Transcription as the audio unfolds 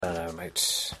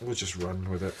mate. We'll just run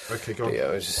with it. Okay, go on.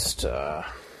 Yeah, it was just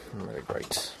really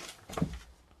great.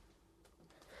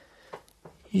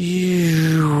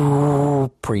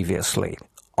 You previously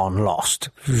on Lost.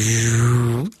 Get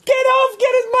off!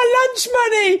 Get us my lunch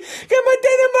money! Get my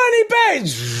dinner money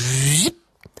back!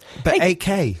 But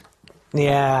 8K.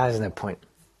 Yeah, there's no point.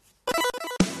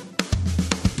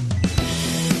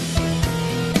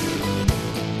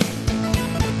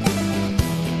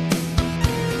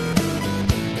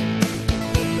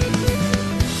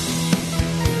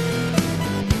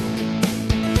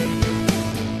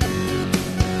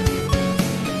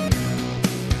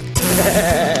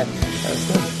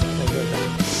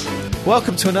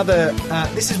 Welcome to another.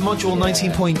 This is module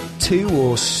 19.2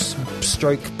 or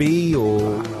stroke B or.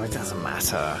 No, it doesn't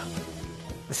matter.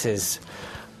 This is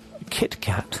Kit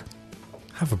Kat.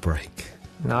 Have a break.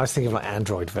 No, I was thinking of like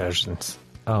Android versions.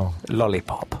 Oh.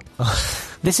 Lollipop.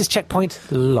 This is Checkpoint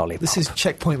Lollipop. This is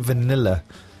Checkpoint Vanilla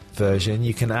version.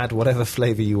 You can add whatever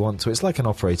flavour you want to it. It's like an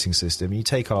operating system. You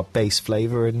take our base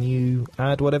flavour and you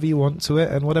add whatever you want to it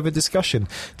and whatever discussion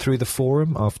through the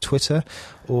forum of Twitter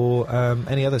or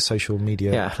any other social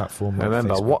media platform. Like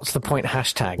remember, Facebook. what's the point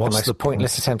hashtag? What's the most the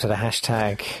pointless point? attempt at a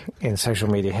hashtag in social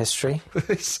media history.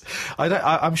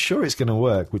 I'm sure it's going to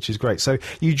work, which is great. So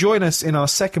you join us in our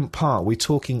second part. We're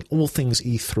talking all things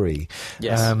E3.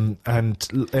 Yes. And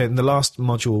in the last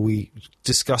module, we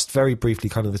discussed very briefly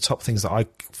kind of the top things that I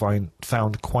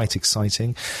found quite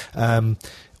exciting.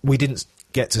 We didn't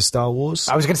get to Star Wars.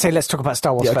 I was going to say, let's talk about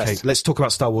Star Wars first. Okay, let's talk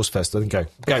about Star Wars first. Then go.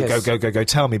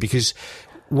 Tell me, because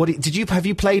have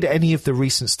you played any of the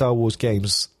recent Star Wars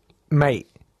games, Mate.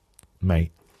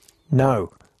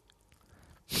 No.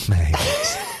 Mate.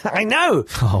 I know.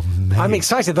 Oh, mate. I'm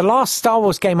excited. The last Star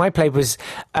Wars game I played was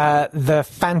The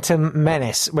Phantom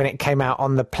Menace when it came out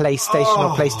on the PlayStation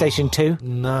or PlayStation 2.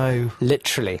 No.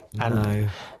 Literally. And No.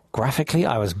 graphically,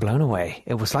 I was blown away.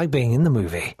 It was like being in the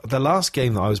movie. The last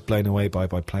game that I was blown away by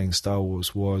playing Star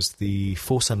Wars was the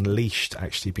Force Unleashed,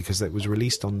 actually, because it was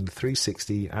released on the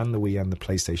 360 and the Wii and the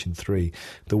PlayStation 3.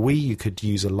 The Wii, you could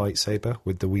use a lightsaber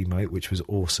with the Wiimote, which was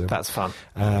awesome. That's fun.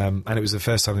 And it was the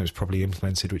first time it was properly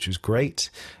implemented, which was great.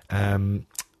 And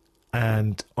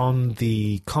on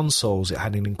the consoles, it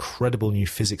had an incredible new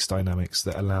physics dynamics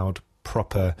that allowed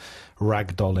proper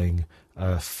ragdolling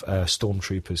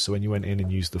stormtroopers. So when you went in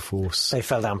and used the Force, They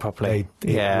fell down properly.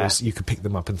 you could pick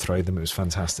them up and throw them. It was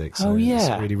fantastic. So yeah.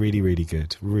 It's really, really, really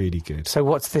good. Really good. So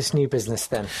what's this new business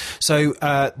then? So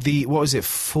what was it?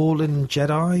 Fallen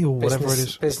Jedi or whatever it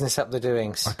is? Business up the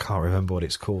doings. I can't remember what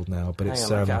it's called now, but it's.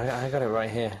 Hang on, I got it right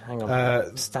here. Hang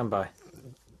on. Stand by.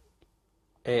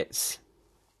 It's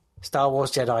Star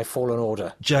Wars Jedi Fallen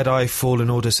Order. Jedi Fallen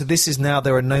Order. So this is now,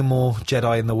 there are no more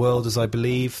Jedi in the world, as I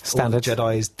believe. Standard. All the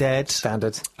Jedi is dead.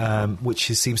 Standard.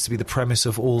 Seems to be the premise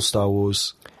of all Star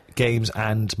Wars games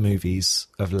and movies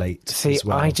of late. See, as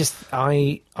well.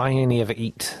 I only ever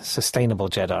eat sustainable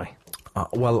Jedi.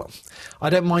 Well, I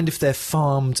don't mind if they're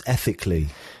farmed ethically.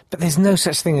 But there's no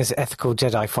such thing as ethical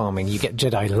Jedi farming. You get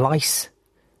Jedi lice,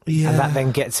 Yeah. and that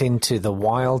then gets into the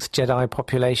wild Jedi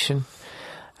population.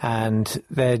 And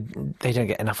they don't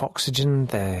get enough oxygen.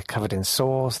 They're covered in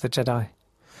sores, the Jedi.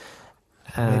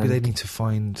 Maybe they need to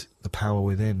find the power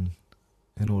within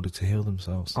in order to heal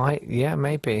themselves. Maybe.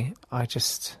 I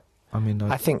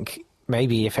think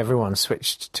maybe if everyone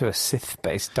switched to a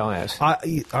Sith-based diet.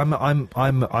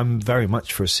 I'm very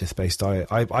much for a Sith-based diet.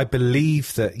 I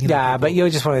believe that. But you're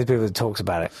just one of those people that talks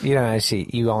about it.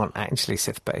 You aren't actually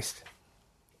Sith-based.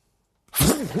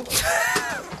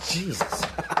 Jesus.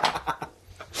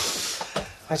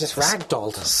 I just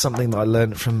ragdolled. Something that I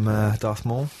learned from Darth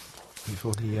Maul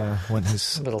before he went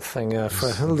his little thing for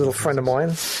a little friend of mine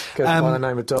goes by the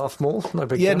name of Darth Maul. No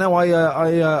big deal. No,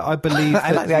 I believe.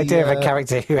 I like the idea of a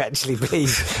character who actually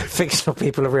believes fictional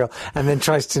people are real and then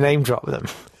tries to name drop them.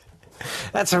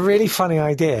 That's a really funny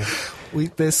idea.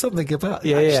 There's something about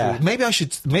it, actually. Maybe I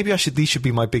should. These should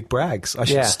be my big brags. I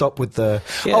should stop with the.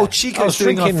 Yeah. Oh, Chico's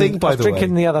doing our thing. By the way, I was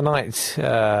drinking the other night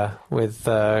with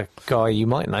a guy you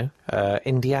might know,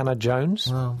 Indiana Jones.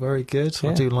 Oh, very good. Yeah.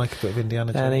 I do like a bit of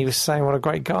Indiana Jones. And he was saying what a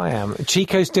great guy I am.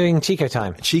 Chico's doing Chico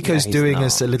time. Chico's doing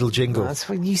us a little jingle. That's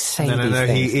what you say. No.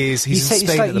 He is. He's in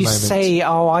Spain at the moment. You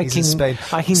say, he's in Spain.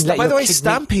 I can let by the way,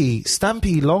 kidney...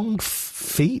 Stampy long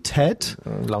feet head.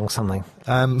 Long something.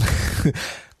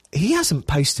 He hasn't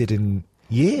posted in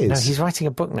years. No, he's writing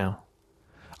a book now.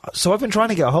 So I've been trying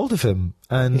to get a hold of him,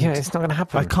 and it's not going to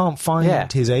happen. I can't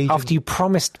find his agent. After you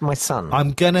promised my son,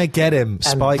 I'm gonna get him,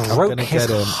 Spike. I'm gonna get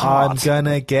him. Heart. I'm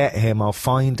gonna get him. I'll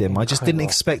find him. I just didn't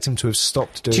expect him to have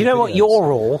stopped doing. Do you know videos. what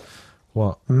you're all?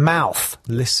 What? Mouth.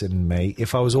 Listen, mate.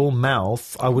 If I was all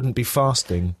mouth, I wouldn't be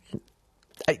fasting.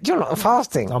 You're not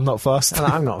fasting. I'm not fasting. And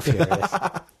I'm not furious.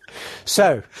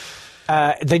 So,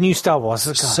 the new Star Wars.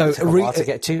 God, So, it took a while to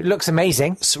get to. Looks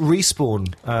amazing.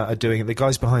 Respawn are doing it. The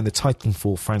guys behind the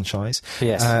Titanfall franchise.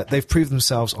 Yes. They've proved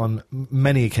themselves on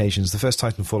many occasions. The first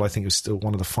Titanfall, I think, was still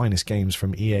one of the finest games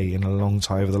from EA in a long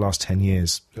time, over the last 10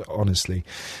 years, honestly.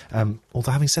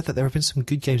 Although, having said that, there have been some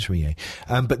good games from EA.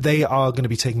 But they are going to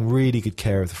be taking really good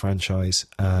care of the franchise.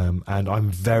 And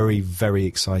I'm very, very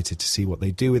excited to see what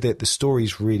they do with it. The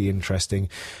story's really interesting.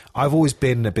 I've always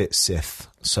been a bit Sith.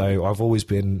 So I've always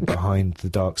been behind the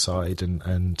dark side,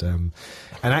 and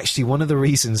actually one of the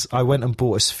reasons I went and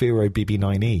bought a Sphero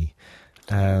BB9E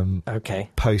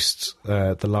post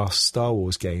the last Star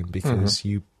Wars game, because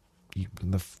you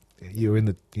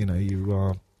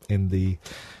are in the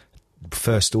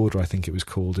First Order, I think it was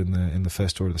called, in the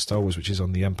First Order of the Star Wars, which is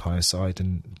on the Empire side,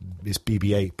 and it's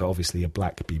BB-8, but obviously a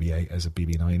black BB-8 as a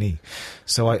BB-9E.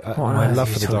 So my love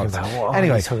for the dark.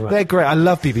 Anyway, they're great. I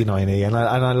love BB-9E, and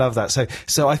I love that.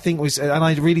 So I think and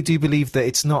I really do believe that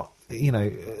it's not,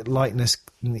 lightness.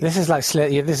 This is like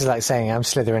saying I'm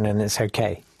Slytherin and it's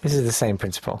okay. This is the same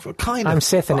principle. Kind of. I'm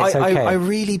Sith and it's okay. I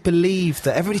really believe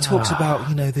that everybody talks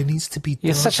about, there needs to be...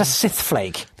 You're such a Sith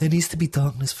flake. There needs to be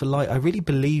darkness for light. I really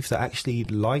believe that actually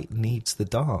light needs the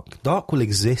dark. Dark will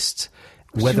exist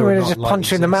whether or not just light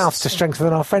punch you in the exists. mouth to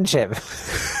strengthen our friendship.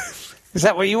 Is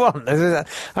that what you want? I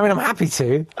mean, I'm happy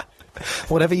to.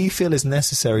 Whatever you feel is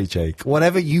necessary, Jake.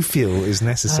 Whatever you feel is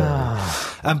necessary.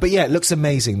 But yeah, it looks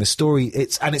amazing. The story,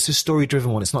 it's a story-driven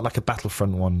one. It's not like a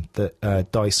Battlefront one that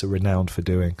DICE are renowned for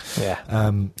doing. Yeah.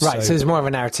 Right, so there's more of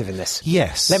a narrative in this.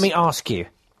 Yes. Let me ask you,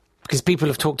 because people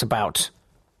have talked about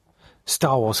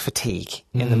Star Wars fatigue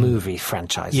in the movie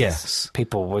franchises. Yes.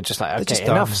 People were just like, okay, just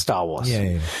enough Star Wars.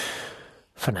 Yeah.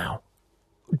 For now.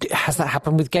 Has that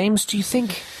happened with games, do you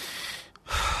think?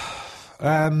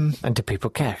 And do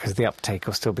people care? Because the uptake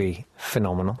will still be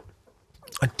phenomenal.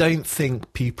 I don't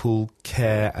think people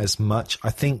care as much.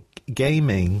 I think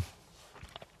gaming...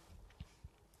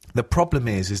 The problem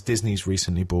is Disney's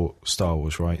recently bought Star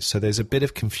Wars, right? So there's a bit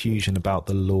of confusion about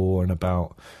the lore and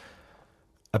about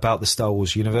the Star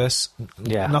Wars universe.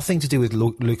 Yeah. Nothing to do with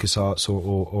LucasArts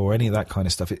or any of that kind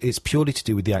of stuff. It's purely to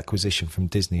do with the acquisition from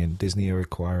Disney, and Disney are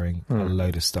acquiring a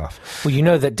load of stuff. Well, you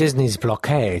know that Disney's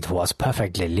blockade was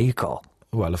perfectly legal.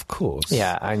 Well, of course.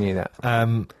 Yeah, I knew that.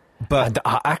 But and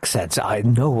our accents are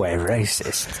in no way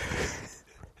racist.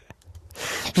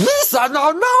 This I'm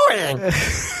not knowing.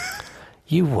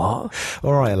 You what?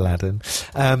 All right, Aladdin.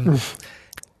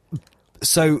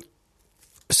 So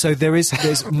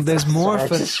there's more of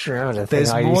a... Just remember the thing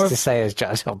I used to say as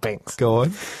Jar Jar Binks. Go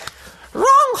on.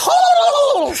 Wrong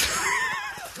hole!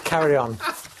 Carry on.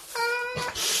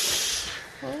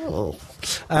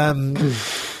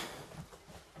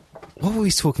 What were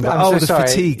we talking about?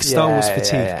 Fatigue. Star Wars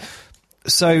fatigue. Yeah.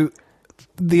 So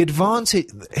the advantage...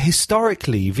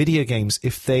 Historically, video games,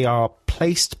 if they are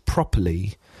placed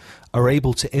properly, are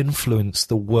able to influence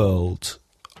the world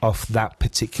of that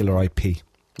particular IP.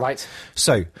 Right.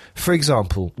 So, for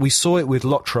example, we saw it with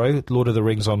Lotro, Lord of the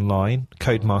Rings Online.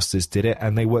 Codemasters did it,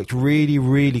 and they worked really,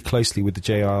 really closely with the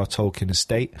J.R.R. Tolkien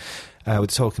estate,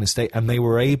 and they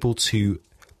were able to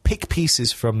pick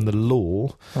pieces from the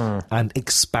lore and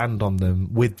expand on them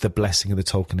with the blessing of the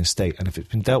Tolkien estate. And if it's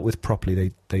been dealt with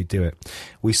properly, they do it.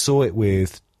 We saw it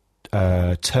with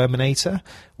Terminator,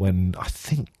 when I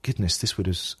think, goodness, this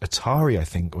was Atari, I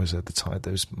think, was at the time.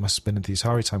 Must have been at the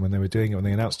Atari time when they were doing it, when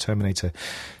they announced Terminator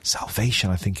Salvation,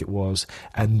 I think it was,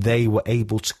 and they were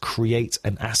able to create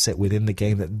an asset within the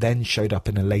game that then showed up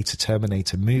in a later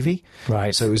Terminator movie.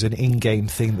 Right. So it was an in-game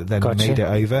thing that then made it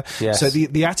over. Yes. So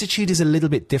the attitude is a little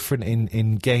bit different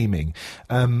in gaming.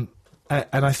 And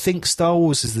I think Star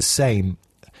Wars is the same.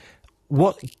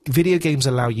 What video games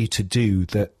allow you to do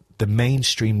that the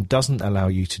mainstream doesn't allow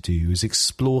you to do is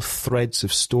explore threads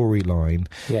of storyline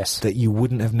that you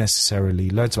wouldn't have necessarily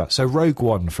learned about. So Rogue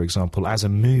One, for example, as a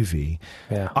movie,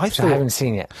 I haven't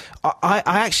seen it. I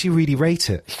actually really rate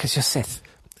it. Because you're Sith.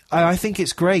 I think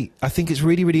it's great. I think it's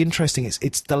really, really interesting. It's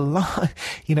it's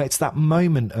that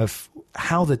moment of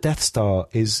how the Death Star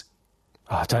is.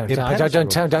 Oh, don't. I don't want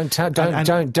to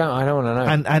know.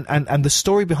 And the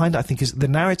story behind it, I think, is the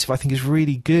narrative. I think is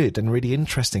really good and really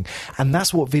interesting, and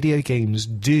that's what video games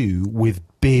do with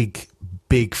big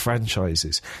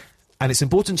franchises. And it's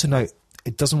important to note,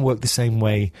 it doesn't work the same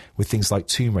way with things like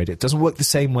Tomb Raider. It doesn't work the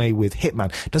same way with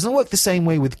Hitman. It doesn't work the same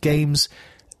way with games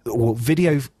or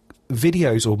videos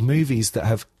or movies that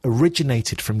have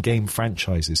originated from game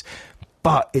franchises.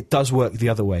 But it does work the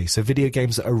other way. So video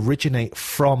games that originate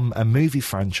from a movie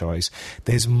franchise,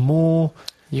 there's more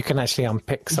You can actually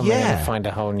unpick something and find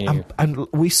a whole new... And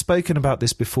we've spoken about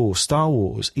this before. Star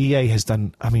Wars, EA has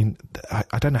done... I mean,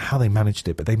 I don't know how they managed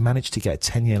it, but they managed to get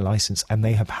a 10-year license, and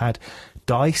they have had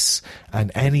DICE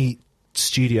and any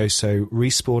studio, so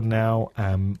Respawn now,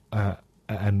 and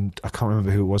I can't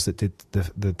remember who it was that did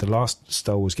the last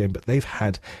Star Wars game, but they've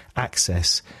had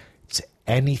access to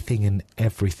anything and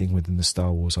everything within the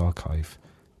Star Wars archive,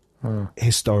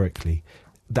 historically.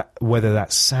 That, whether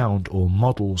that's sound or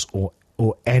models or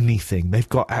anything, they've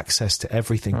got access to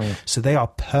everything. So they are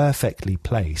perfectly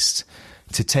placed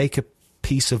to take a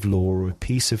piece of lore or a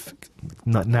piece of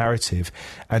narrative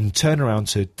and turn around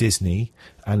to Disney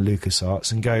and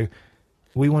LucasArts and go,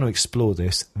 we want to explore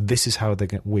this. This is how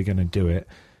we're going to do it.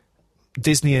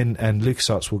 Disney and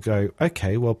LucasArts will go,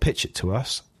 okay, well, pitch it to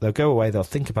us. They'll go away, they'll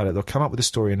think about it, they'll come up with a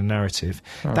story and a narrative.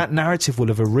 That narrative will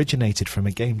have originated from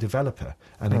a game developer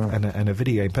and a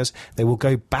video game person. They will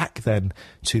go back then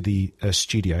to the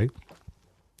studio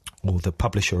or the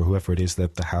publisher or whoever it is, the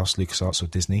house, LucasArts or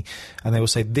Disney, and they will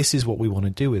say, this is what we want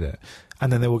to do with it.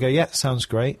 And then they will go, yeah, sounds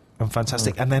great and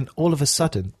fantastic. And then all of a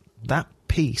sudden, that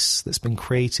piece that's been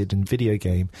created in video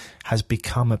game has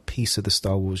become a piece of the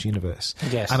Star Wars universe.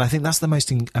 Yes. And I think that's the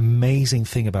most amazing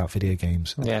thing about video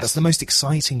games. Yes. That's the most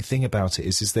exciting thing about it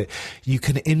is that you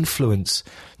can influence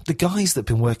the guys that have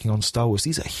been working on Star Wars.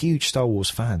 These are huge Star Wars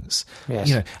fans,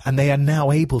 yes. And they are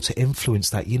now able to influence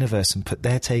that universe and put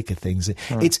their take of things.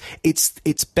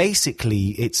 It's basically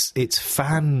it's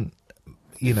fan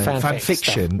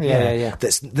fiction,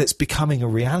 that's becoming a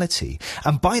reality.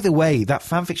 And by the way, that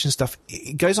fan fiction stuff,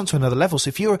 it goes on to another level. So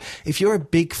if you're a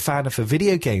big fan of a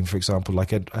video game, for example,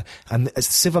 like and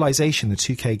Civilization, the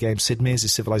 2K game, Sid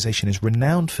Meier's Civilization is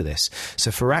renowned for this. So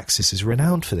Firaxis is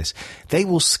renowned for this. They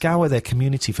will scour their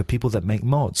community for people that make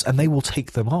mods, and they will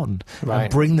take them on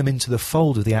and bring them into the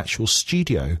fold of the actual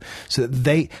studio. So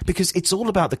that because it's all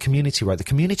about the community, right? The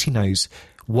community knows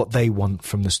what they want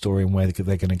from the story and where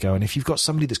they're going to go. And if you've got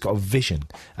somebody that's got a vision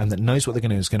and that knows what they're going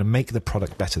to do, is going to make the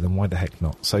product better, then why the heck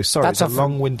not? So sorry, it's a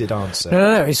long-winded answer.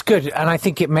 No, it's good. And I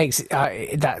think it makes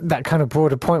that kind of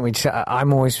broader point, which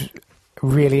I'm always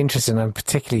really interested in, and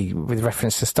particularly with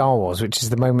reference to Star Wars, which is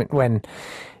the moment when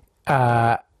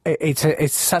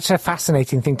it's such a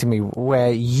fascinating thing to me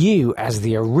where you, as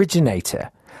the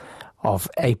originator of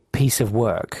a piece of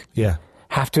work...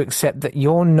 have to accept that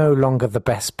you're no longer the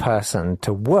best person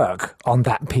to work on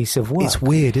that piece of work. It's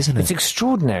weird, isn't it? It's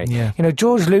extraordinary. Yeah.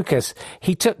 George Lucas,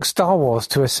 he took Star Wars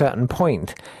to a certain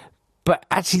point, but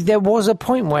actually there was a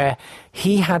point where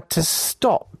he had to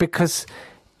stop because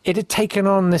it had taken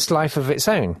on this life of its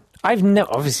own. I've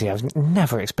never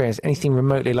experienced anything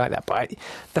remotely like that, but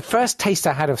the first taste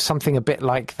I had of something a bit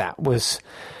like that was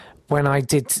when I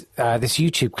did this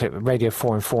YouTube clip at Radio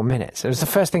 4 in 4 minutes. It was the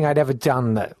first thing I'd ever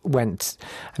done that went,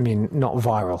 not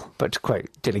viral, but to quote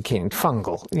Dilly Keenan,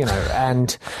 fungal,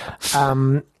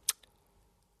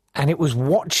 and it was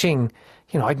watching,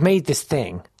 I'd made this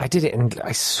thing. I did it in,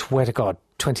 I swear to God,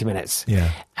 20 minutes. Yeah.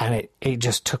 And it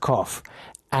just took off.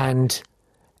 And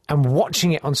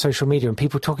watching it on social media and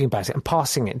people talking about it and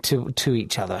passing it to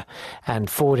each other and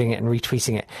forwarding it and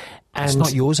retweeting it. And it's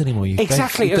not yours anymore.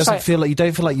 Exactly. It doesn't feel like you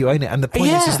don't feel like you own it. And the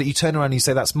point is that you turn around and you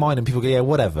say that's mine, and people go, yeah,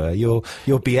 whatever. You're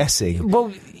BSing.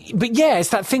 Well, but yeah, it's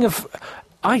that thing of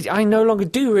I no longer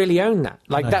do really own that.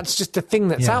 That's just a thing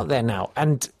that's out there now,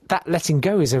 and that letting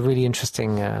go is a really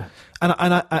interesting and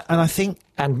I think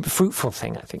and fruitful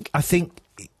thing. I think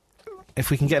if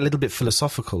we can get a little bit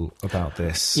philosophical about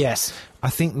this, yes, I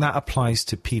think that applies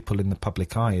to people in the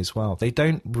public eye as well. They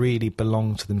don't really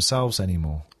belong to themselves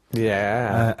anymore.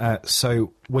 Yeah.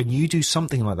 So when you do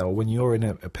something like that, or when you're in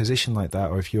a position like that,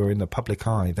 or if you're in the public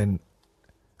eye, then,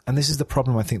 and this is the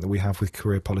problem I think that we have with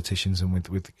career politicians and with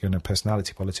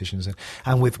personality politicians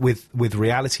and with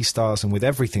reality stars and with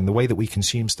everything, the way that we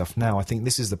consume stuff now. I think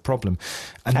this is the problem.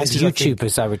 And this is,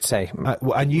 YouTubers, I would say.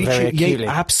 And YouTube,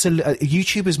 absolutely.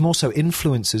 YouTubers more so,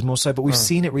 influencers more so, but we've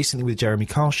seen it recently with Jeremy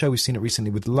Kyle Show. We've seen it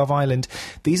recently with Love Island.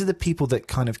 These are the people that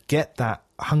kind of get that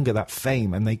hunger, that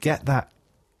fame, and they get that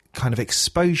kind of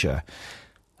exposure,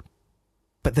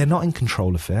 but they're not in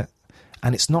control of it,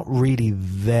 and it's not really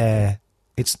they're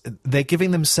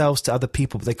giving themselves to other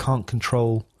people, but they can't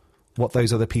control what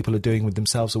those other people are doing with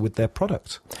themselves or with their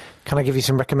product. Can I give you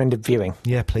some recommended viewing?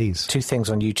 Yeah, please. 2 things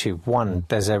on YouTube. One,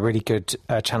 there's a really good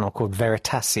channel called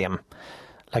Veritasium,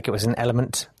 like it was an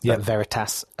element, but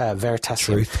Veritasium.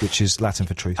 Truth, which is Latin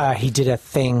for truth. He did a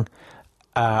thing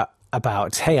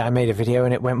about, hey, I made a video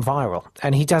and it went viral.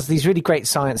 And he does these really great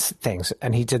science things.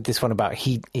 And he did this one about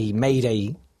he made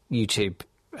a YouTube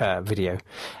video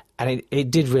and it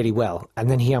did really well. And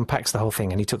then he unpacks the whole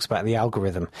thing, and he talks about the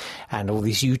algorithm and all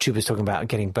these YouTubers talking about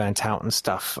getting burnt out and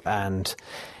stuff, and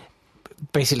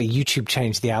basically YouTube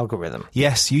changed the algorithm.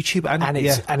 Yes, YouTube,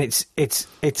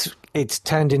 it's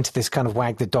turned into this kind of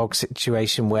wag the dog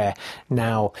situation where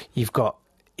now you've got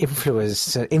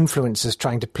influencers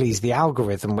trying to please the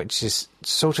algorithm, which is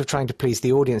sort of trying to please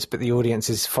the audience, but the audience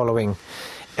is following.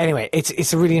 Anyway,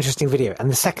 it's a really interesting video. And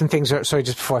the second thing, sorry,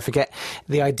 just before I forget,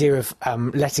 the idea of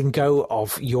letting go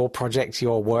of your project,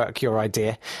 your work, your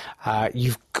idea. I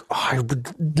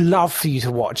would love for you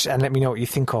to watch and let me know what you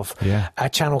think of a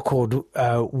channel called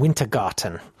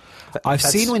Wintergarten. I've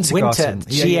seen Wintergarten. Winter,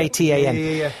 G-A-T-A-N.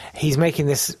 Yeah. He's making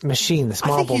this machine, this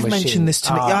marble machine. I think you've mentioned this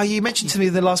to me. You mentioned to me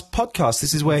the last podcast.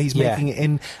 This is where he's making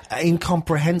an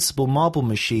incomprehensible marble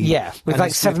machine. Yeah, with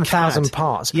like 7,000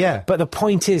 parts. Yeah. But the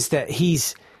point is that he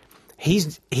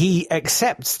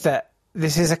accepts that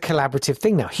this is a collaborative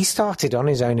thing now. He started on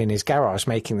his own in his garage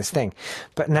making this thing,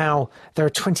 but now there are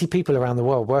 20 people around the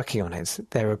world working on it.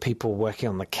 There are people working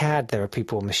on the CAD, there are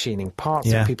people machining parts,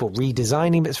 there are people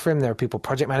redesigning bits for him, there are people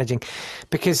project managing,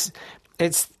 because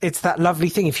it's that lovely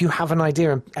thing. If you have an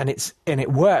idea and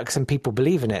it works and people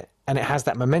believe in it and it has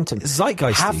that momentum,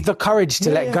 zeitgeisty. Have the courage to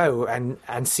let go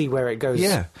and see where it goes.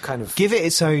 Yeah, kind of give it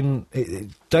its own.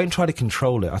 Don't try to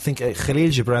control it. I think Khalil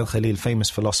Gibran Khalil, famous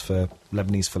philosopher,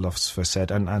 Lebanese philosopher, said,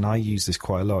 and I use this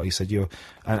quite a lot. He said,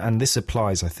 and this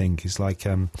applies. I think is like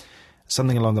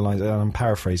something along the lines. And I'm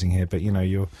paraphrasing here, but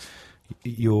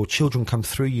your children come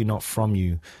through you, not from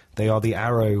you. They are the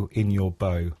arrow in your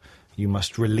bow. You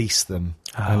must release them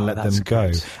and let them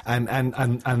go. Good.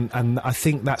 And I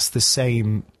think that's the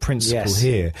same principle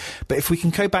here. But if we can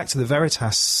go back to the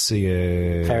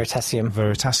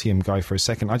Veritasium guy for a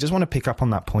second, I just want to pick up on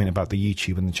that point about the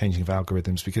YouTube and the changing of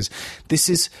algorithms, because this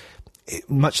is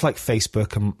much like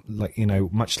Facebook and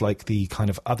much like the kind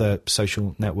of other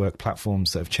social network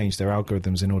platforms that have changed their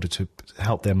algorithms in order to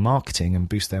help their marketing and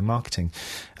boost their marketing.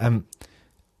 And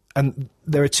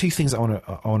there are two things I want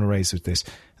to raise with this.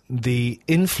 The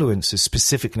influencers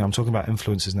specifically, I'm talking about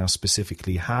influencers now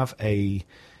specifically,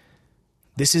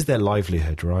 this is their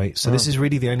livelihood, right? So this is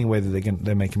really the only way that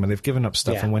they're making money. They've given up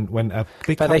stuff, and when a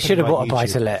big but they should have bought a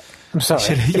buy-to-let. I'm sorry,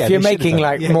 if you're making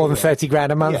more than 30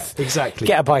 grand a month, exactly,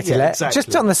 get a buy-to-let,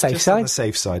 just on the safe side. On the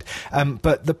safe side.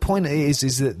 But the point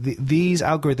is that these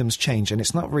algorithms change, and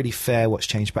it's not really fair what's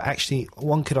changed. But actually,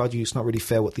 one could argue it's not really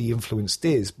fair what the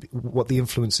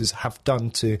influencers have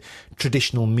done to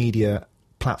traditional media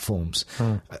platforms,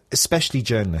 especially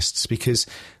journalists, because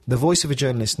the voice of a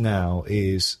journalist now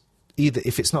is either,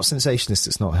 if it's not sensationalist,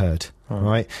 it's not heard,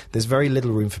 right? There's very little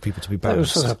room for people to be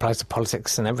balanced. It also applies to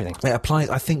politics and everything. It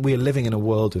applies. I think we are living in a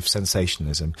world of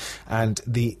sensationalism, and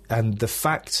the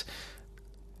fact.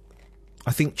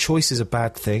 I think choice is a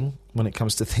bad thing when it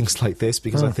comes to things like this,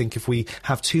 because I think if we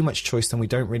have too much choice, then we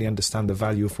don't really understand the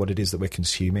value of what it is that we're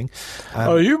consuming.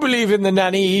 You believe in the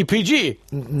nanny EPG?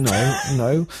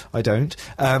 No, I don't.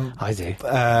 I do.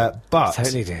 But I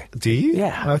totally do. Do you?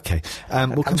 Yeah. Okay.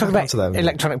 We'll come I'm talking back to that.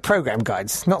 electronic program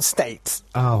guides, not states.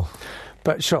 Oh.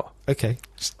 But sure. Okay.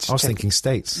 I was thinking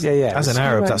states. Yeah. As an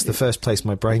Arab, that's the first place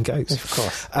my brain goes. Of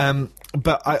course.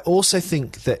 But I also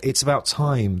think that it's about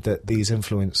time that these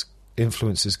influencers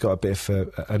got a bit of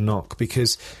a knock,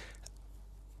 because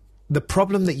the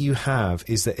problem that you have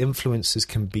is that influencers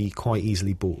can be quite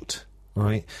easily bought,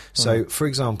 right? So, for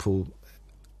example,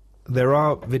 there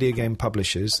are video game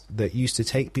publishers that used to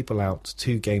take people out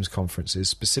to games conferences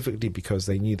specifically because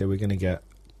they knew they were going to get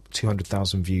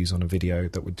 200,000 views on a video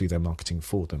that would do their marketing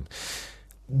for them.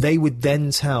 They would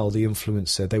then tell the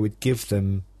influencer, they would give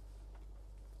them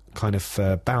kind of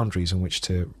boundaries on which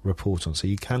to report on. So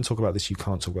you can talk about this, you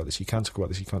can't talk about this, you can talk about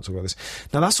this, you can't talk about this.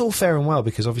 Now that's all fair and well,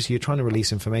 because obviously you're trying to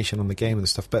release information on the game and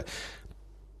stuff, but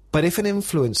if an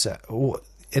influencer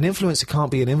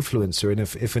can't be an influencer, and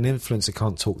if an influencer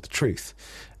can't talk the truth,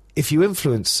 if you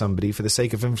influence somebody for the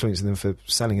sake of influencing them for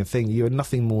selling a thing, you're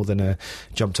nothing more than a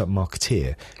jumped-up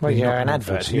marketeer. Well, you're an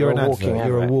advert. You're a walking advert.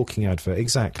 You're a walking advert,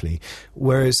 exactly.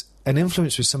 Whereas an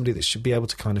influencer is somebody that should be able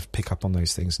to kind of pick up on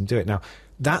those things and do it. Now,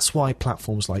 that's why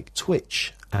platforms like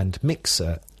Twitch and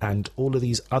Mixer and all of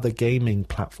these other gaming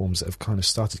platforms that have kind of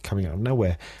started coming out of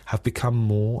nowhere have become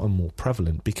more and more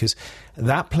prevalent, because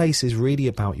that place is really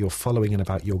about your following and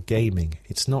about your gaming.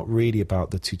 It's not really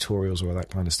about the tutorials or all that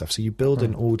kind of stuff. So you build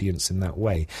an audience in that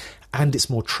way, and it's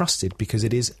more trusted because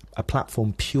it is a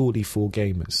platform purely for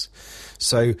gamers.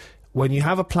 So when you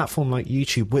have a platform like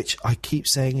YouTube, which I keep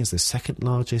saying is the second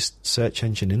largest search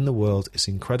engine in the world, it's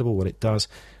incredible what it does.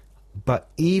 But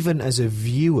even as a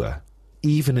viewer,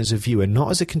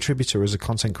 not as a contributor, as a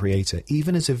content creator,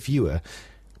 even as a viewer,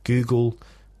 Google,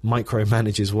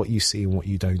 micromanages what you see and what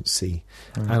you don't see.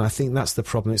 And I think that's the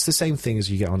problem. It's the same thing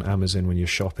as you get on Amazon when you're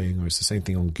shopping, or it's the same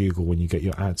thing on Google when you get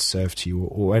your ads served to you,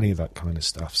 or any of that kind of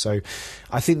stuff. So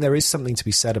I think there is something to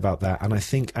be said about that, and I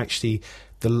think actually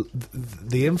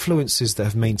the influences that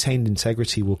have maintained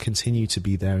integrity will continue to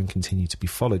be there and continue to be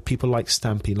followed. People like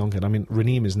Stampy Longhead. I mean,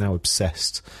 Raneem is now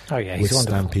obsessed with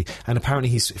Stampy. And apparently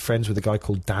he's friends with a guy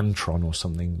called Dantron or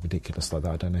something ridiculous like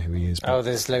that. I don't know who he is. But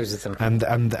there's loads of them.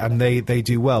 And they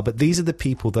do well. But these are the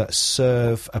people that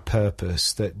serve a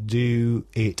purpose, that do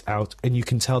it out, and you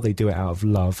can tell they do it out of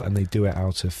love, and they do it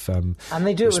out of and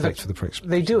they do respect it for the pricks.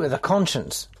 They do it with a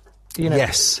conscience.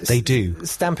 Yes, they do.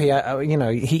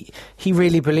 Stampy, he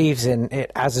really believes in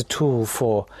it as a tool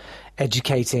for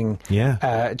educating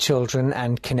children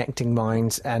and connecting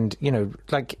minds, and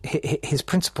like his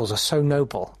principles are so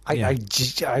noble. I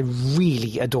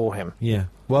really adore him. Yeah.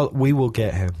 Well, we will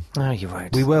get him. No, you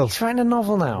won't. We will. He's writing a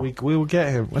novel now. We will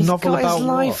get him. He's novel got about his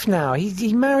life what? now.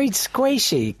 He married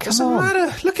Squishy. Come on. Doesn't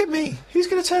matter. Look at me. Who's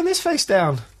going to turn this face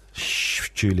down? Shh,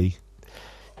 Julie.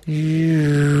 Time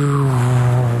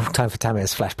for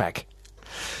Tamir's flashback.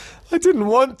 I didn't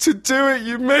want to do it.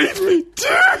 You made me do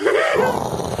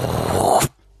it.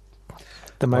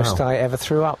 The most I ever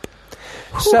threw up.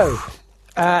 So,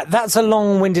 that's a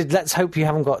long-winded. Let's hope you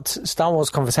haven't got Star Wars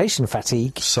conversation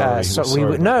fatigue. Sorry.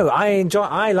 No, I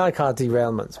like our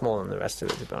derailments more than the rest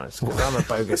of it, to be honest, because I'm a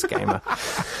bogus gamer.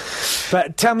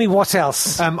 But tell me what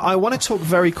else. I want to talk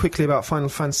very quickly about Final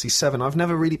Fantasy VII. I've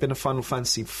never really been a Final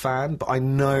Fantasy fan, but I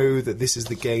know that this is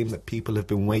the game that people have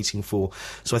been waiting for,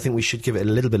 so I think we should give it a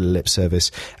little bit of lip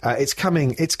service. It's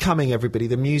coming, everybody.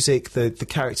 The music, the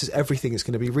characters, everything is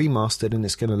going to be remastered, and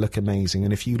it's going to look amazing.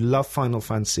 And if you love Final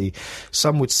Fantasy,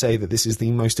 some would say that this is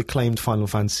the most acclaimed Final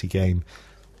Fantasy game.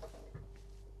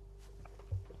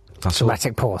 That's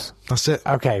Dramatic pause. That's it.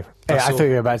 Okay. I thought you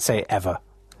were about to say ever.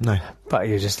 No. But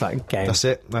you're just like, game. That's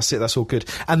it. That's all good.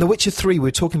 And The Witcher 3, we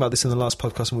were talking about this in the last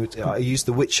podcast, and I used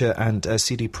The Witcher and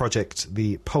CD Projekt,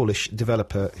 the Polish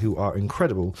developer, who are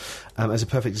incredible, as a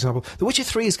perfect example. The Witcher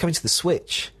 3 is coming to the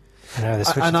Switch. I know, the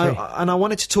Switch and I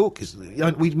wanted to talk.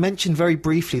 We mentioned very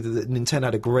briefly that Nintendo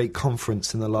had a great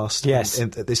conference in the last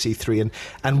at this E3,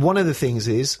 and one of the things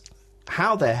is,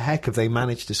 how the heck have they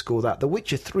managed to score that? The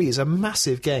Witcher 3 is a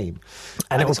massive game,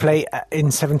 and it will play in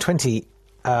 720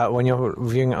 when you're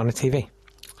viewing it on a TV.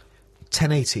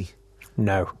 1080.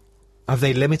 No. Have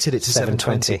they limited it to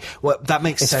 720? Well, that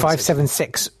makes sense. It's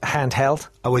 576 handheld.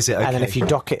 Oh, is it? Okay. And then if you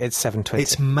dock it, it's 720.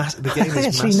 It's massive. The game is I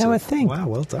massive. actually know a thing. Wow,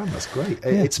 well done. That's great.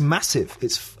 Yeah. It's massive.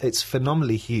 It's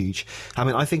phenomenally huge. I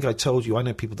mean, I think I told you, I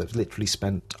know people that have literally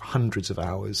spent hundreds of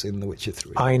hours in The Witcher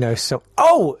 3. I know so...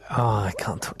 Oh, I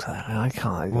can't talk to that. I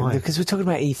can't. Why? Because we're talking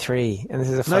about E3, and this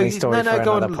is a funny story for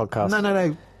another podcast.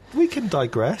 No. We can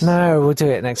digress. No, we'll do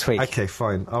it next week. Okay,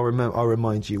 fine. I'll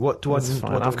remind you. What do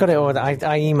I've got it all.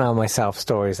 I email myself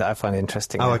stories that I find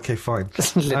interesting. Oh, okay, fine.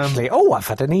 Literally. I've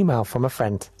had an email from a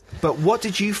friend. But what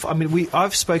did you... I mean,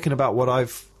 I've spoken about what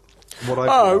I've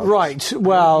loved. Right.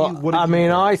 Well,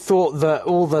 I thought that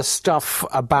all the stuff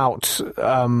about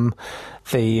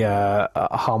the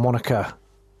harmonica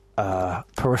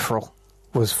peripheral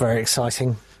was very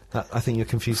exciting. I think you're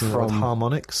confusing it with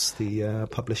Harmonix, the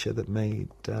publisher that made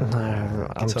No,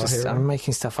 Guitar Hero. I'm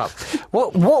making stuff up.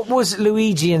 What was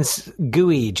Luigi and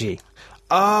Guigi?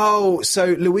 Oh,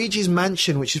 so Luigi's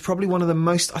Mansion, which is probably one of the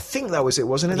most... I think that was it,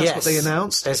 wasn't it? That's what they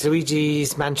announced. There's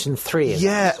Luigi's Mansion 3.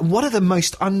 Yeah, one of the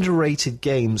most underrated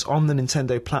games on the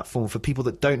Nintendo platform for people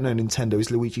that don't know Nintendo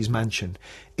is Luigi's Mansion.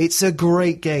 It's a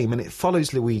great game, and it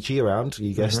follows Luigi around,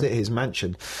 you guessed it, his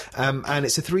mansion. And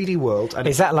it's a 3D world. And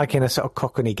is that like in a sort of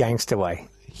Cockney gangster way?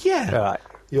 Yeah. Right.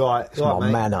 You're right, Small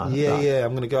manner. Yeah.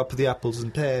 I'm going to go up with the apples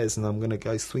and pears, and I'm going to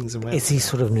go swings and roundabouts. Is he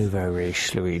sort of nouveau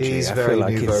riche, Luigi? He's very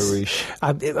nouveau riche.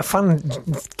 A fun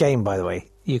game, by the way,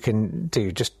 you can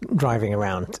do just driving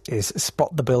around is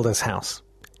spot the builder's house.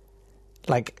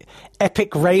 Like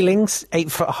epic railings,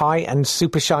 8 foot high and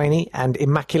super shiny, and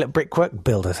immaculate brickwork,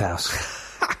 builder's house.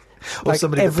 Like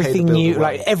everything new,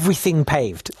 like everything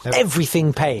paved,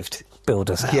 everything paved.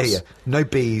 Builder's house. Yeah. No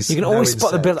bees. You can no always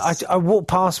spot the builder. insects. I walked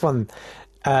past one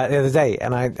the other day,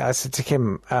 and I said to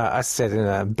Kim, I said in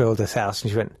a builder's house,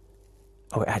 and she went,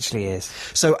 "Oh, it actually is."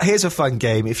 So here's a fun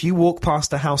game. If you walk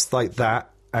past a house like that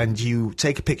and you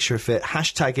take a picture of it,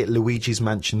 hashtag it Luigi's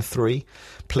Mansion 3,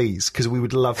 please, because we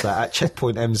would love that at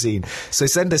Checkpoint MZine. So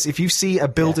send us, if you see a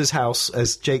builder's house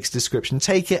as Jake's description,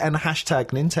 take it and hashtag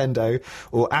Nintendo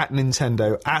or at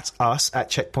Nintendo at us at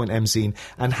Checkpoint MZine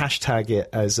and hashtag it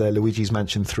as Luigi's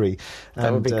Mansion 3. And,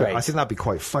 that would be great. I think that'd be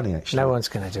quite funny, actually. No one's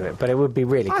going to do it, but it would be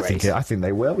really great. I think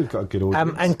they will. We've got a good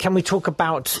audience. And can we talk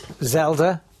about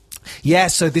Zelda? Yeah,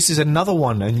 so this is another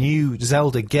one, a new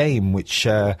Zelda game, which...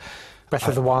 Breath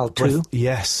of the Wild 2?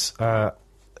 Yes. Now,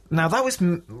 that was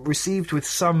received with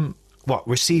some... Well,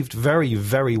 received very,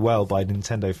 very well by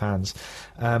Nintendo fans.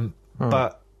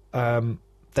 But there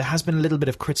has been a little bit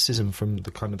of criticism from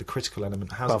the kind of the critical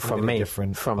element. How's it from me.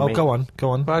 different? From me. go on.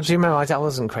 Well, do you know, I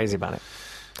wasn't crazy about it.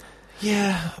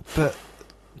 Yeah, but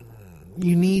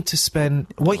you need to spend...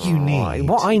 What you need...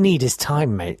 What I need is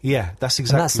time, mate. Yeah, that's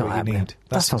exactly what you need.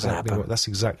 That's not exactly what, that's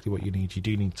exactly what you need. You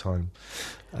do need time.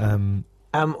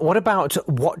 What about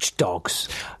Watch Dogs?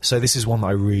 So this is one that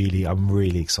I'm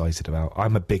really excited about.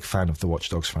 I'm a big fan of the Watch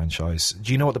Dogs franchise.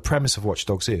 Do you know what the premise of Watch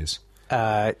Dogs is?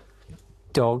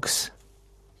 Dogs.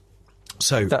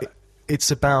 So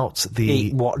it's about the...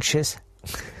 Eat watches?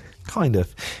 Kind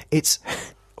of. It's...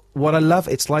 What I love,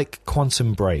 it's like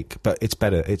Quantum Break, but it's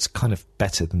better. It's kind of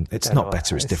better than... It's not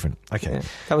better, it's different. Okay. Yeah.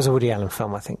 That was a Woody Allen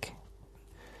film, I think.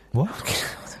 What?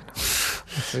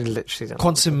 I literally don't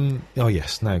Quantum... Oh,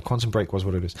 yes. No, Quantum Break was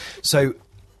what it is. So,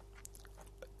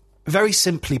 very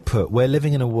simply put, we're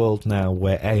living in a world now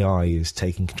where AI is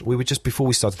taking control. We were just... Before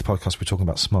we started the podcast, we were talking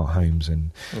about smart homes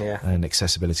and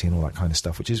accessibility and all that kind of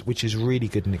stuff, which is really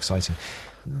good and exciting.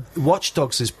 Watch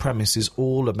Dogs' premise is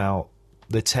all about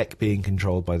the tech being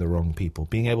controlled by the wrong people,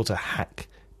 being able to hack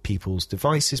people's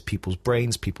devices, people's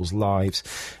brains, people's lives,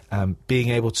 being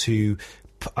able to...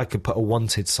 I could put a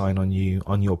wanted sign on you,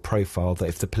 on your profile, that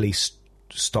if the police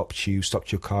stopped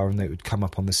your car, and they would come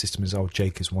up on the system as,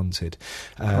 Jake is wanted.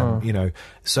 You know,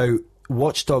 so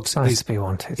Watch Dogs nice to be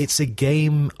wanted. It's a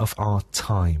game of our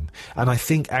time. And I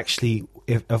think actually,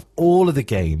 of all of the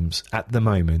games at the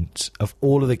moment, of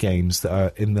all of the games that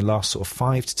are in the last sort of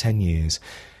 5 to 10 years,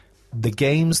 the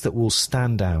games that will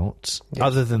stand out,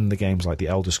 other than the games like the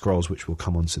Elder Scrolls, which will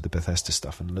come on to the Bethesda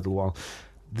stuff in a little while,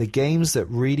 the games that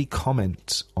really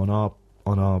comment on our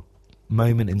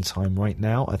moment in time right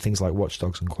now are things like Watch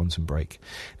Dogs and Quantum Break.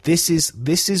 This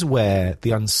is where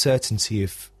the uncertainty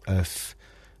of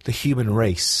the human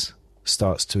race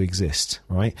starts to exist,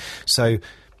 right? So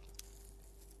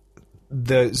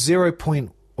the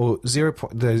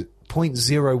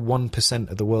 0.01%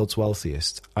 of the world's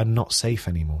wealthiest are not safe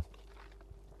anymore,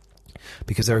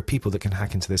 because there are people that can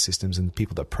hack into their systems, and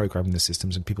people that are programming the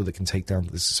systems, and people that can take down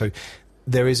this. So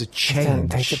there is a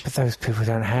change. But those people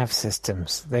don't have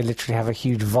systems. They literally have a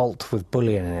huge vault with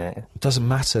bullion in it. It doesn't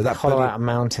matter. That hollow out a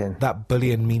mountain. That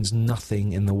bullion means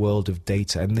nothing in the world of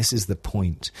data, and this is the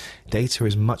point. Data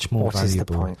is much more valuable. Is the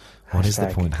point? What is the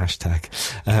point? Hashtag.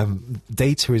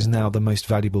 Data is now the most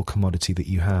valuable commodity that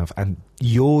you have, and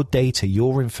your data,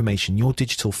 your information, your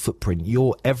digital footprint,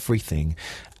 your everything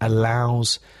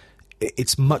allows...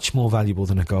 It's much more valuable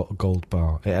than a gold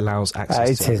bar. It allows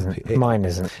access to... It isn't. Mine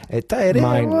isn't.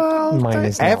 Mine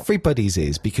is not. Everybody's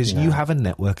is, because you have a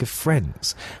network of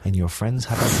friends, and your friends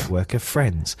have a network of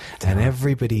friends, and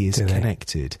everybody is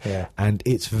connected. Yeah. And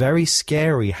it's very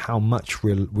scary how much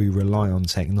we rely on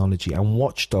technology, and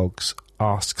Watch Dogs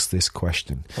asks this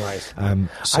question. Right.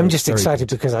 So I'm just excited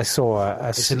because I saw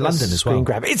it's in London as well.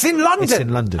 Grab. It's in London. It's in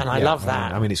London, and I love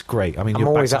that. I mean, it's great. I mean, I'm you're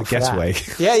always back to up the for getaway.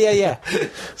 Yeah.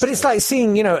 But it's like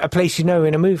seeing, a place in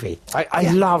a movie.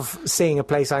 I love seeing a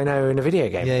place I know in a video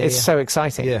game. It's so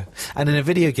exciting. Yeah, and in a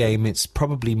video game, it's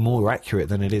probably more accurate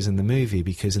than it is in the movie,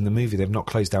 because in the movie they've not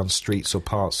closed down streets or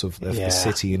parts of the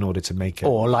city in order to make it.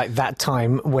 Or like that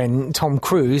time when Tom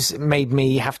Cruise made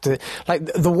me have to, like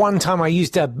the one time I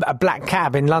used a black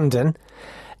cab in London,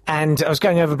 and I was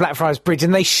going over Blackfriars Bridge,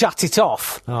 and they shut it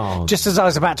off just as I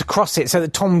was about to cross it, so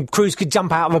that Tom Cruise could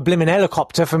jump out of a blimmin'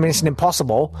 helicopter from Mission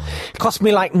Impossible. It cost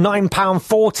me like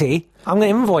 £9.40. I'm going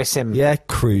to invoice him. Yeah,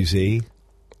 Cruisey.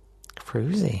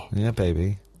 Cruisey? Yeah,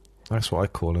 baby. That's what I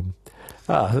call him.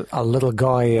 A little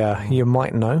guy you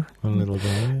might know. A little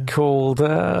guy. Called...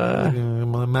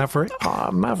 Maverick.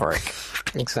 Maverick.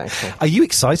 Exactly. Are you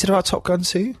excited about Top Gun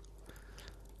 2?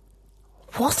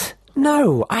 What?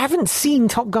 No, I haven't seen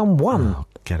Top Gun 1. Oh,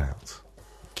 get out.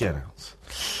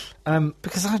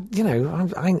 Because I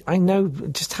know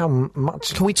just how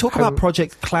much... Can we talk about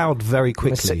Project Cloud very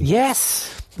quickly?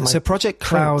 Yes. So Project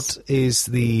Cloud is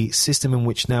the system in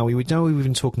which now we've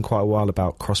been talking quite a while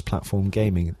about cross-platform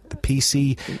gaming. The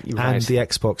PC and the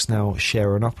Xbox now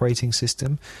share an operating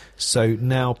system. So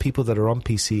now people that are on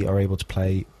PC are able to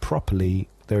play properly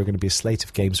there are going to be a slate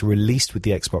of games released with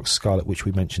the Xbox Scarlet, which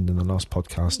we mentioned in the last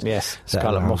podcast. Yes, that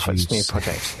Scarlett allows Moffat's you new to-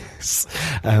 project.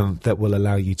 that will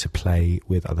allow you to play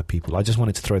with other people. I just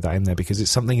wanted to throw that in there because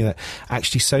it's something that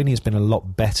actually Sony has been a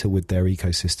lot better with their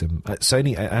ecosystem.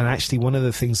 Sony, and actually one of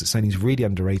the things that Sony's really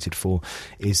underrated for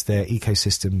is their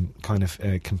ecosystem kind of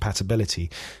compatibility.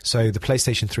 So the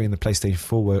PlayStation 3 and the PlayStation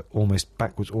 4 were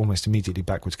almost immediately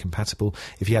backwards compatible.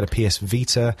 If you had a PS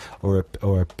Vita or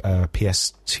a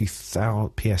PS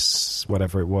 2000, PS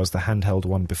whatever it was, the handheld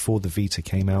one before the Vita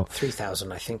came out,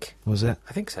 3000, I think. was it?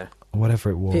 I think so. Whatever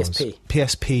it was.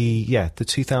 PSP, yeah, the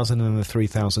 2000 and the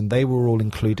 3000, they were all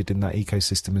included in that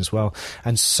ecosystem as well.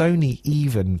 And Sony,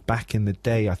 even back in the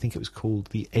day, I think it was called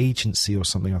The Agency or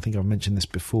something, I think I've mentioned this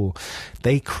before,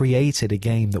 they created a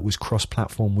game that was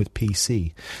cross-platform with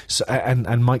PC. So, and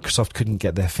Microsoft couldn't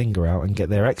get their finger out and get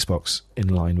their Xbox in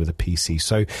line with a PC.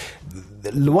 So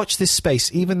watch this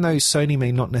space, even though Sony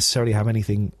may not necessarily have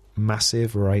anything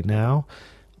massive right now,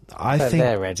 I think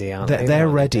they're ready, aren't they? They're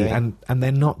ready, and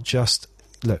they're not just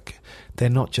they're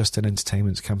not just an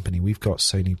entertainment company. We've got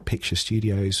Sony Picture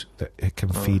Studios that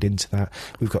can feed into that.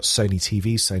 We've got Sony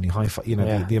TV, Sony Hi-Fi. You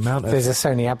know, the amount of there's a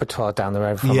Sony abattoir down the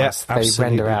road from us. They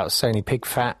absolutely. render out Sony pig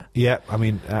fat. Yeah, I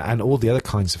mean, and all the other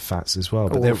kinds of fats as well.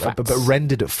 But All they're fats. but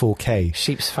rendered at 4K,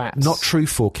 Sheep's fats. not true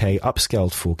 4K,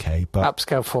 upscaled 4K, but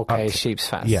upscale 4K sheep's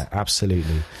fats. yeah,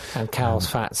 absolutely. And cow's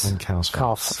fats. And cow's fats.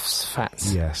 Calf's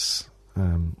fats. Yes.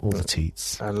 All the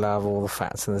teats. I love all the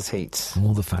fats and the teats.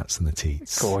 All the fats and the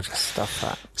teats. Gorgeous stuff,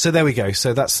 that. So there we go.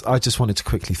 So I just wanted to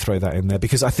quickly throw that in there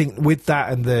because I think with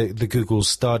that and the Google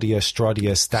Stadia,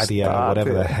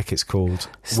 whatever the heck it's called,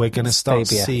 we're going to start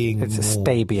Stadia. seeing It's a more.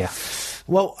 Stadia.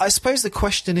 Well, I suppose the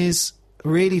question is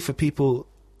really for people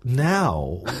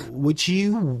now, would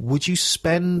you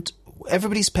spend...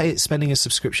 Everybody's spending a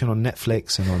subscription on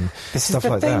Netflix and on This stuff is the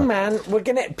like thing, that.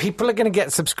 man. People are gonna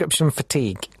get subscription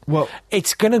fatigue. Well,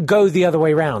 It's gonna go the other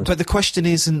way round. but the question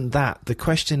isn't that. The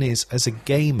question is, as a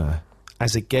gamer,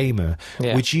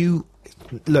 Yeah. would you...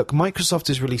 Look, Microsoft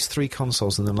has released 3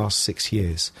 consoles in the last 6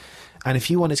 years. And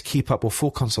if you wanted to keep up, or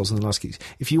 4 consoles in the last 6 years,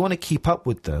 if you want to keep up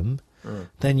with them,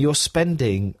 then you're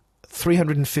spending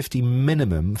 $350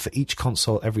 minimum for each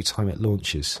console every time it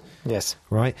launches. Yes.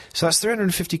 Right? So that's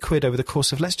 350 quid over the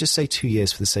course of, let's just say, 2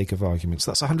 years for the sake of argument.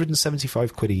 So that's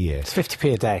 175 quid a year. It's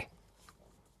 50p a day.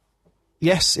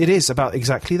 Yes, it is about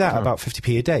exactly that, about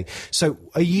 50p a day. So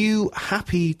are you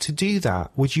happy to do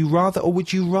that? Would you rather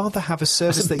have a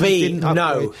service that you didn't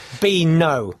upgrade?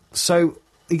 No. So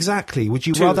exactly, would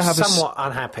you rather have somewhat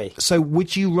unhappy. So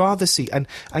would you rather see,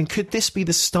 and could this be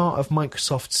the start of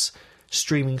Microsoft's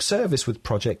streaming service with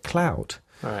Project Cloud?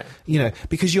 Right. You know,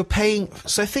 because you're paying,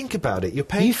 so think about it, you're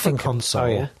paying for a console. Oh,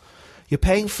 yeah. You're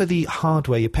paying for the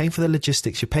hardware, you're paying for the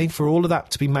logistics, you're paying for all of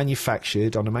that to be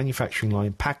manufactured on a manufacturing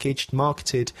line, packaged,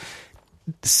 marketed,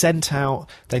 sent out,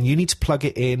 then you need to plug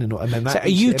it in, and then that... So are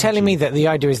you telling me that the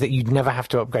idea is that you'd never have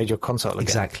to upgrade your console again?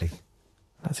 Exactly.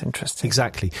 That's interesting.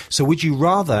 Exactly. So would you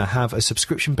rather have a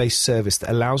subscription-based service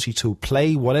that allows you to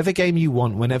play whatever game you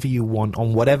want, whenever you want,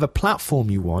 on whatever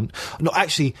platform you want? No,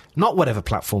 actually, not whatever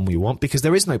platform you want, because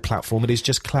there is no platform, it is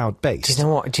just cloud-based. Do you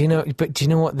know what? Do you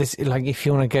know what this, like, if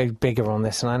you want to go bigger on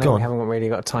this, and I know we haven't really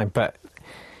got time, but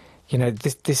you know,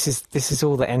 this is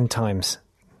all the end times.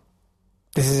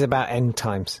 This is about end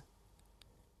times.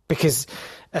 Because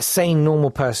a sane,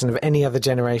 normal person of any other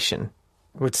generation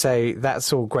would say,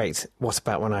 that's all great. What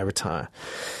about when I retire?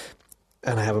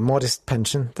 And I have a modest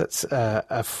pension that's a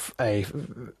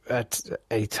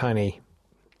tiny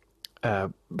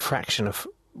fraction of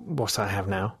what I have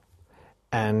now.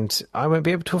 And I won't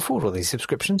be able to afford all these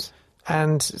subscriptions.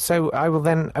 And so I will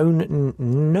then own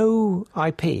no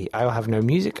IP. I will have no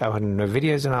music, I'll have no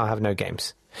videos, and I'll have no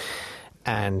games.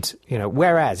 And, you know,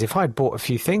 whereas if I'd bought a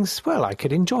few things, well, I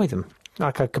could enjoy them.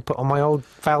 Like I could put on my old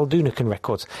Val Dunican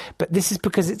records. But this is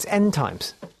because it's end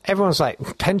times. Everyone's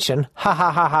like, pension, ha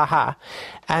ha ha ha ha.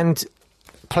 And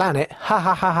planet, ha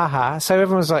ha ha ha ha. So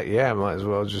everyone's like, yeah, might as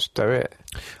well just do it.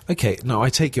 Okay, no, I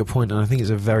take your point, and I think it's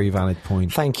a very valid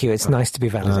point. Thank you. It's nice to be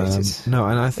validated. No,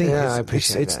 and I think I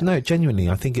appreciate it's that. no, genuinely,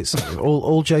 I think it's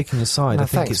all joking aside. No, I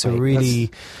think thanks, it's a mate.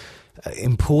 really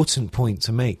important point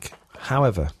to make.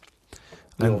 However,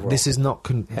 You're this is not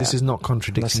this is not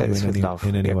contradicting Unless you it's with love.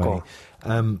 in any Yeah, go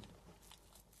way.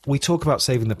 we talk about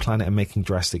saving the planet and making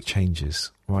drastic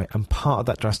changes, right? And part of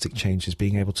that drastic change is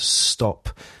being able to stop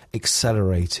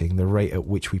accelerating the rate at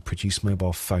which we produce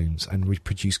mobile phones and we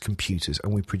produce computers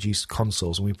and we produce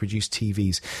consoles and we produce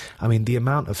TVs. I mean, the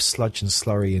amount of sludge and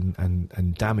slurry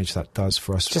and damage that does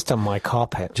for us. Just on my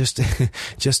carpet.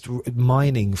 Just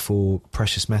mining for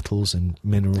precious metals and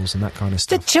minerals and that kind of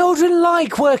The stuff. children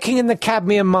like working in the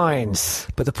cadmium mines.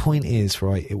 But the point is,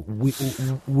 right,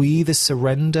 we either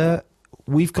surrender.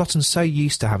 We've gotten so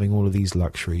used to having all of these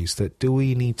luxuries that do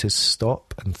we need to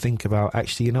stop and think about,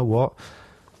 actually, you know what?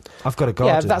 I've got a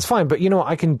garden. Yeah, that's fine. But you know what?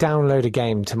 I can download a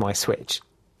game to my Switch.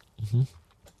 Mm-hmm.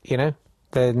 You know?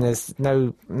 Then there's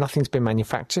nothing's been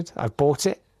manufactured. I've bought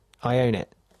it. I own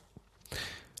it.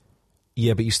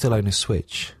 Yeah, but you still own a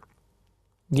Switch.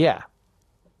 Yeah.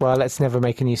 Well, let's never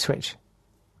make a new Switch.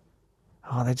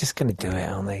 Oh, they're just going to do it,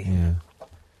 aren't they? Yeah.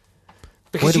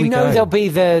 Because you know there'll be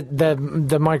the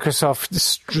Microsoft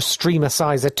Streamer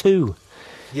Sizer 2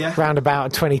 round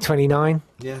about 2029.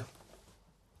 Yeah.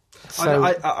 So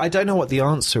I don't know what the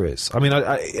answer is. I mean,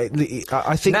 I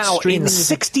think now streaming in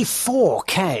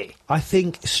 64K I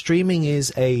think streaming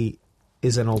is an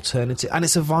alternative, and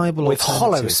it's a viable with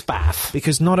hollow alternative. spaff.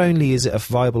 Because not only is it a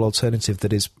viable alternative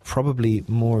that is probably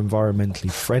more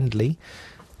environmentally friendly,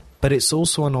 but it's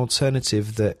also an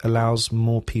alternative that allows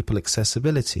more people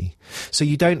accessibility. So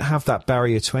you don't have that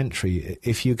barrier to entry.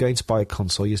 If you're going to buy a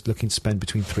console, you're looking to spend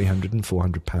between £300 and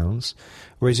 £400.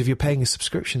 Whereas if you're paying a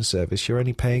subscription service, you're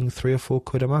only paying £3 or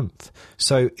 £4 a month.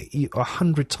 So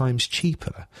 100 times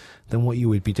cheaper than what you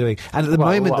would be doing. And at the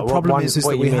moment, the problem is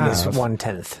that we have... Is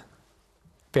 1/10.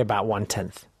 Be about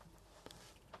 1/10.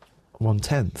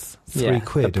 1/10? Yeah,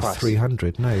 £3 the of price.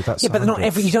 300? No, that's Yeah, but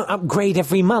 100. you don't upgrade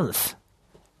every month.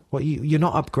 Well, you're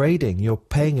not upgrading. You're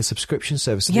paying a subscription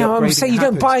service. And Yeah, the I'm upgrading saying you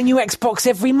don't happens. buy a new Xbox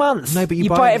every month. No, but you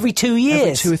buy buy it every 2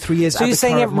 years. every 2 or 3 years. So at you're the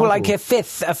saying current like model.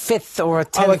 a fifth or a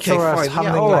tenth Oh, okay, or fine. something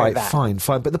Yeah, all like right, that. fine.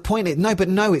 But the point is,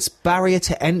 no, it's barrier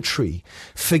to entry.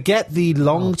 Forget the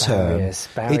long term. barriers.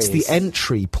 It's the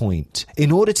entry point.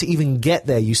 In order to even get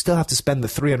there, you still have to spend the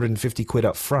 £350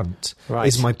 up front. Right.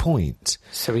 Is my point.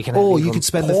 So we can have Or you even could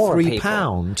spend the poorer £3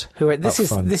 people who are, this up is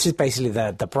front. this is basically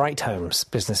the Bright Homes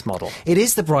business model. It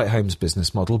is the Bright Homes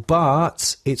business model,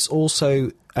 but it's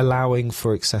also allowing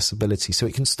for accessibility. So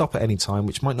it can stop at any time,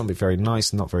 which might not be very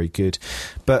nice and not very good.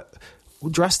 But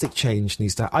drastic change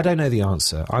needs to... I don't know the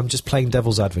answer. I'm just playing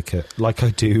devil's advocate like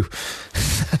I do.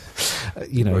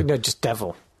 No, just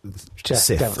devil. Just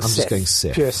Sith. devil. I'm just going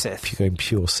Sith. Pure Sith. You're going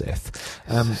pure Sith.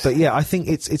 But yeah, I think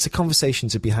it's a conversation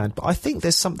to be had. But I think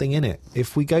there's something in it.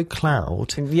 If we go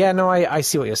cloud... Yeah, no, I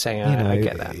see what you're saying. I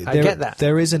get that. I get that.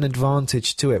 There is an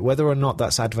advantage to it. Whether or not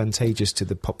that's advantageous to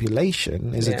the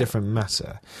population is a different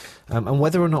matter. And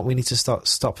whether or not we need to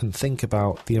stop and think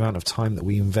about the amount of time that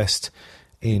we invest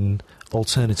in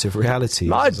alternative reality.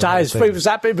 My days, we was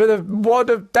happy with a wad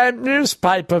of damn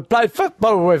newspaper, play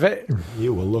football with it.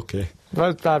 You were lucky.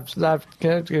 I've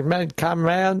come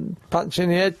round, punch in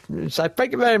the head, and say,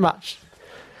 thank you very much.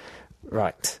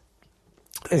 Right.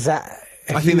 Is that...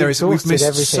 I think there is. We've missed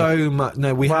everything? so much.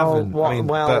 No, we haven't.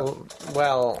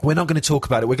 Well, we're not going to talk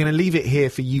about it. We're going to leave it here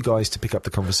for you guys to pick up the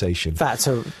conversation. that's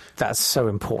so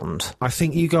important. I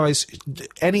think you guys,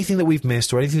 anything that we've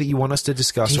missed or anything that you want us to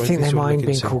discuss, Do you or think anything they that you wanna mind look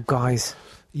being into, called guys?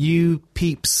 you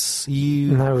peeps,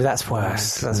 you... No, that's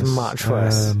worse. That's much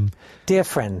worse. Dear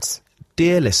friends,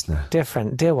 Dear listener, dear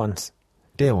ones,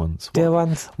 dear ones, dear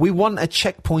ones. we want a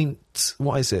checkpoint.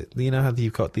 What is it? You know how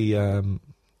you've got the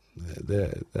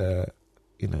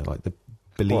like the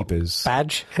believers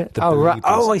Badge? The right. believers.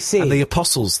 Oh, I see. And the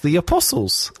apostles. The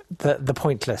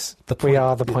pointless. We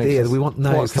are the pointless. Yeah, we want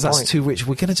What's because the that's point? too rich.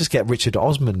 We're going to just get Richard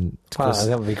Osman. Well,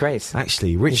 that would be great. Actually,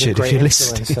 He's a Richard, great if you're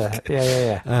listening,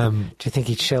 influencer. Yeah. Do you think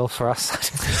he'd chill for us?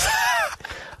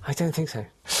 I don't think so.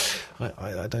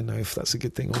 I don't know if that's a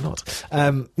good thing or not.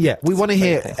 We want to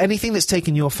hear anything that's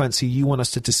taken your fancy. You want us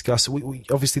to discuss. We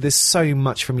obviously there's so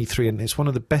much from E3, and it's one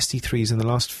of the best E3s in the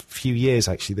last few years.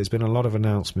 Actually, there's been a lot of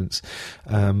announcements,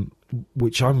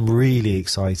 which I'm really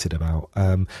excited about,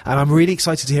 and I'm really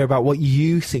excited to hear about what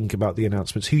you think about the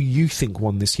announcements. Who you think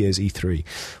won this year's E3?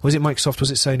 Was it Microsoft? Was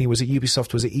it Sony? Was it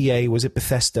Ubisoft? Was it EA? Was it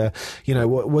Bethesda? You know,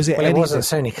 was it? Well, any it wasn't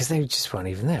Sony because they just weren't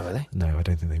even there, were they? No, I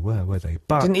don't think they were they?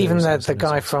 But Didn't there even was the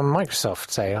guy announcements. from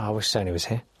Microsoft say, I wish Sony was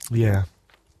here? Yeah.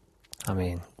 I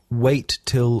mean... Wait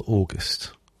till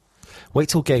August. Wait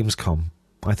till Gamescom.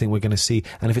 I think we're going to see...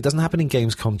 And if it doesn't happen in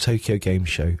Gamescom, Tokyo Game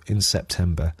Show in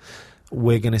September,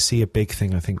 we're going to see a big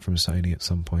thing, I think, from Sony at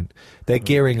some point. They're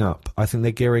gearing up. I think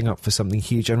they're gearing up for something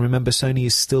huge. And remember, Sony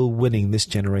is still winning this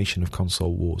generation of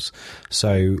console wars.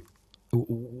 So...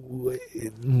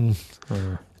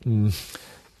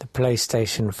 The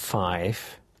PlayStation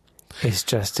 5 is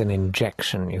just an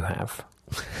injection you have.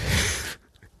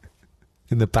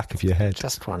 In the back of your head.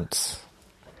 Just once.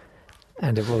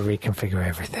 And it will reconfigure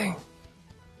everything.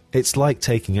 It's like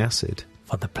taking acid.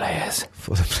 For the players.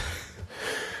 For the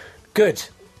Good.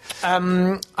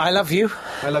 I love you.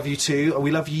 I love you too. We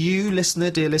love you, dear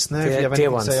listener. If you have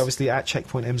anything to say, obviously at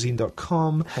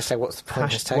checkpointmzine.com. Hashtag what's the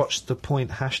point? Hashtag. Watch the point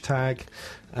hashtag.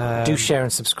 Do share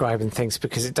and subscribe and things,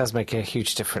 because it does make a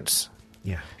huge difference.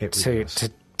 Yeah, it really does.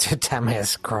 To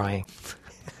Tamir's crying.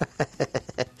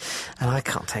 And I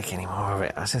can't take any more of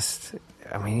it.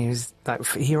 He was like,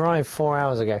 he arrived 4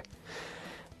 hours ago.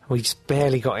 We just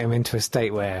barely got him into a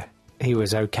state where he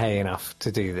was okay enough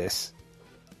to do this.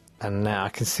 And now I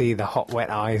can see the hot, wet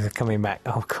eyes are coming back.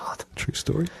 Oh, God. True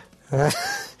story. But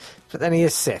then he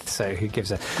is Sith, so who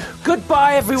gives a...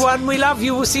 Goodbye, everyone. We love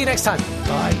you. We'll see you next time.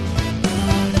 Bye.